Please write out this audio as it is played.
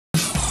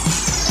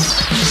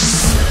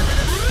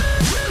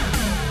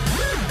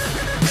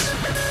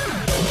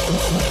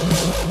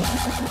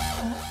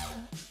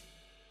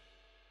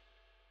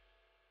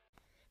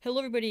Hello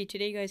everybody,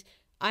 today guys,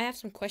 I have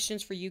some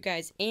questions for you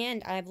guys,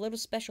 and I have a little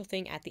special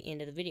thing at the end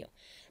of the video.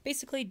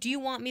 Basically, do you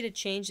want me to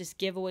change this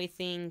giveaway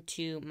thing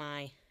to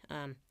my,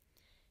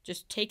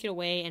 just take it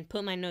away and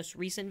put my most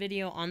recent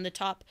video on the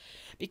top?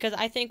 Because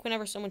I think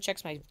whenever someone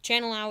checks my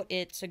channel out,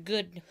 it's a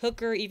good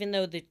hooker, even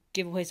though the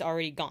giveaway's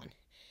already gone.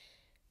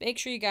 Make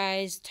sure you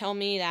guys tell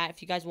me that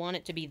if you guys want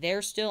it to be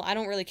there still. I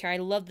don't really care. I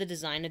love the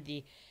design of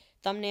the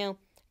thumbnail.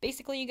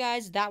 Basically, you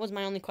guys, that was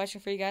my only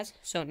question for you guys.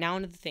 So now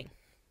onto the thing.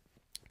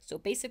 So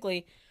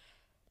basically,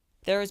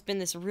 there has been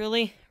this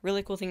really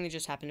cool thing that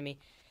just happened to me.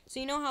 So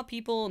you know how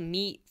people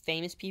meet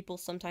famous people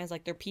sometimes?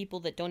 Like, they're people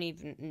that don't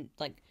even,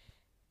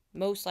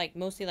 mostly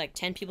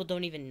 10 people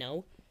don't even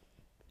know.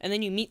 And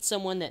then you meet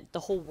someone that the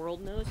whole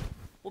world knows.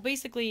 Well,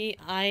 basically,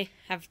 I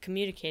have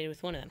communicated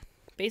with one of them.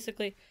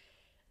 Basically,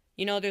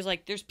 you know, there's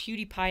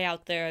PewDiePie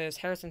out there, there's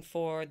Harrison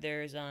Ford,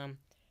 there's,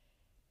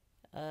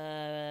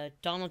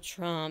 Donald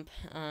Trump,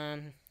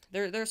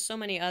 there's so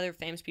many other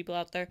famous people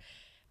out there.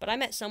 But I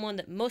met someone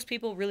that most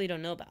people really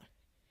don't know about.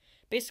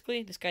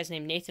 Basically, this guy's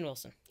named Nathan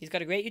Wilson. He's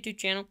got a great YouTube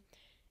channel,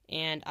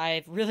 and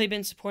I've really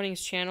been supporting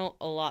his channel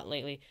a lot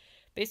lately.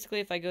 Basically,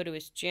 if I go to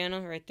his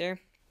channel right there,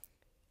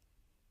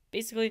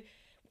 basically,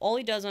 all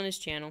he does on his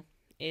channel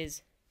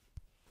is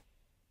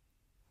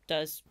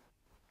does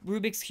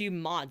Rubik's Cube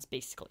mods,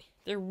 basically.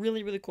 They're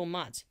really cool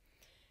mods.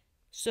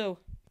 So,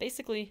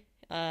 basically,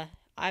 I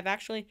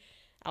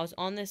was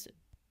on this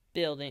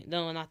building.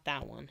 No, not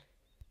that one.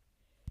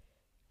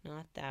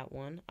 Not that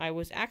one. I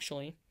was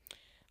actually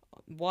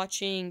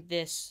watching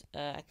this.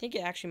 I think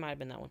it actually might have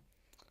been that one.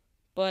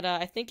 But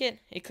I think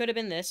it could have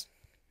been this.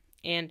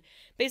 And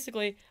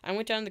basically, I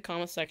went down in the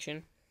comment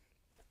section.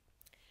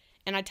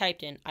 And I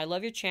typed in, I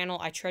love your channel.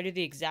 I try to do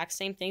the exact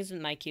same things with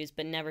my cues,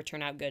 but never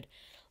turn out good.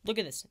 Look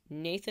at this.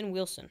 Nathan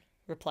Wilson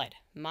replied,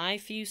 my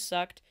fuse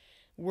sucked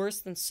worse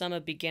than some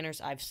of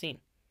beginners I've seen.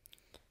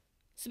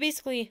 So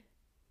basically,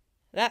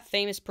 that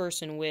famous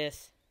person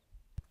with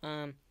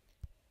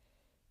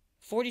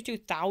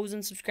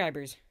 42,000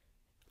 subscribers,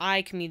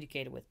 I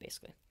communicated with,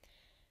 basically.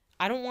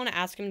 I don't want to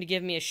ask him to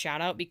give me a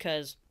shout out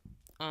because,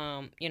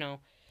 you know,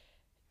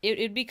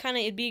 it'd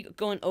be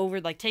going over,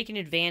 like, taking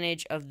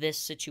advantage of this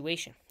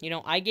situation. You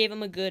know, I gave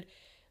him a good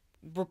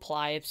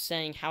reply of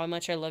saying how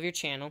much I love your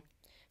channel,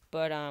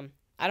 but,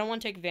 I don't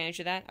want to take advantage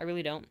of that. I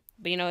really don't.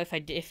 But, you know,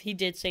 if he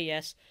did say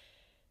yes,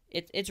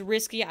 it's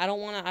risky. I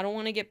don't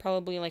want to get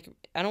probably, like,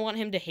 I don't want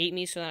him to hate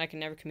me so that I can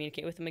never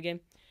communicate with him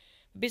again.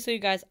 Basically,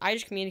 guys, I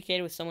just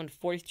communicated with someone with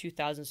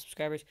 42,000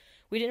 subscribers.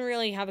 We didn't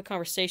really have a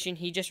conversation.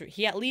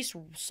 He at least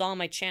saw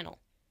my channel.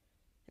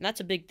 And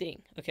that's a big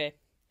thing, okay?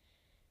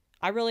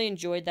 I really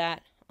enjoyed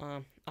that.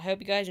 I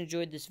hope you guys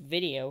enjoyed this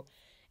video.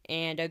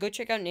 And go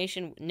check out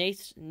Nathan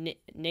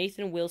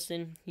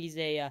Wilson. He's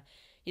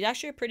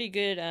actually a pretty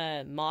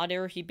good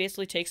modder. He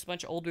basically takes a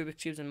bunch of old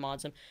Rubik's Cubes and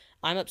mods them.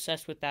 I'm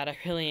obsessed with that. I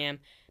really am.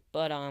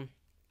 But,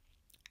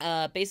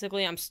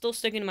 basically, I'm still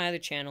sticking to my other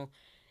channel.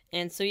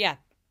 And so, yeah.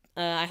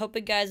 I hope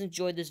you guys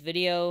enjoyed this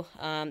video.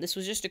 This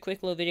was just a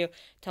quick little video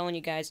telling you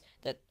guys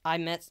that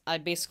I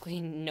basically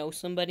know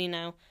somebody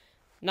now.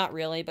 Not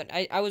really, but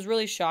I was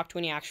really shocked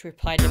when he actually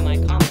replied to my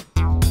comment.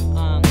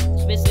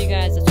 So basically,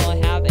 guys, that's all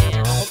I have, and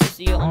I hope to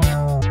see you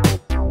on